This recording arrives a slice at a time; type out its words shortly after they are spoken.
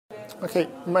Okay,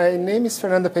 my name is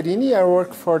Fernando Perini. I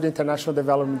work for the International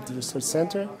Development Research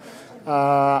Center.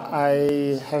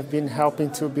 I have been helping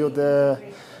to build the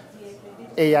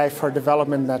AI for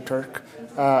Development network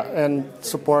and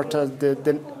support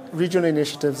the regional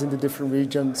initiatives in the different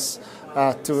regions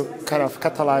to kind of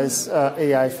catalyze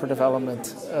AI for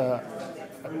development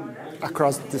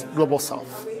across the global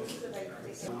south.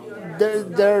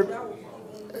 The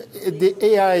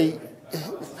AI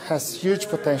has huge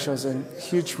potentials and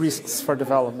huge risks for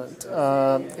development.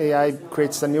 AI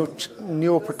creates a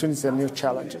new opportunities and new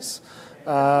challenges.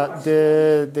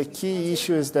 The key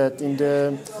issue is that in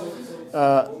the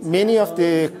many of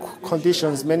the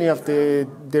conditions, many of the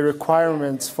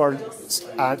requirements for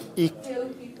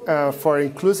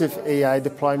inclusive AI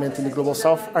deployment in the global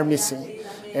south are missing,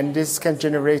 and this can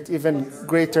generate even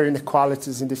greater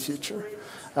inequalities in the future.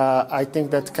 I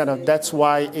think that that's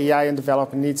why AI and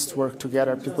development needs to work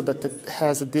together. People that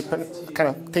has a deep kind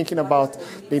of thinking about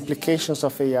the implications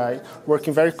of AI,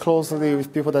 working very closely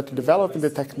with people that are developing the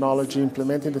technology,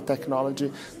 implementing the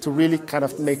technology to really kind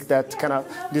of make that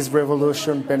this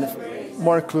revolution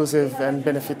more inclusive and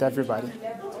benefit everybody.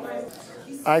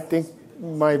 I think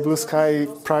my Blue Sky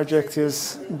project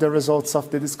is the results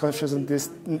of the discussions in these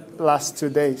last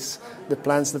 2 days. The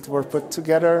plans that were put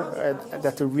together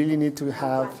that we really need to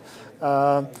have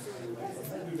a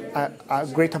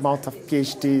great amount of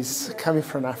PhDs coming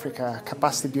from Africa,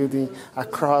 capacity building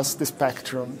across the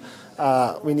spectrum.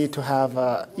 We need to have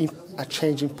a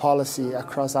change in policy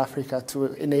across Africa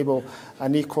to enable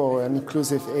an equal and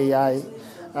inclusive AI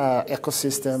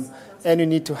ecosystem. And you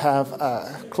need to have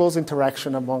close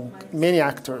interaction among many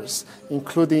actors,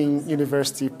 including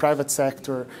university, private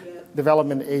sector,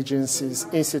 development agencies,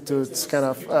 institutes,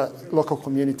 local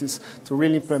communities, to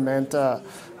really implement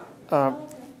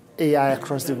AI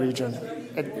across the region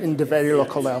in the very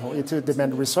local level. It will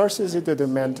demand resources, it will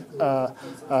demand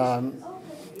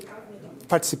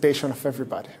participation of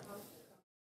everybody.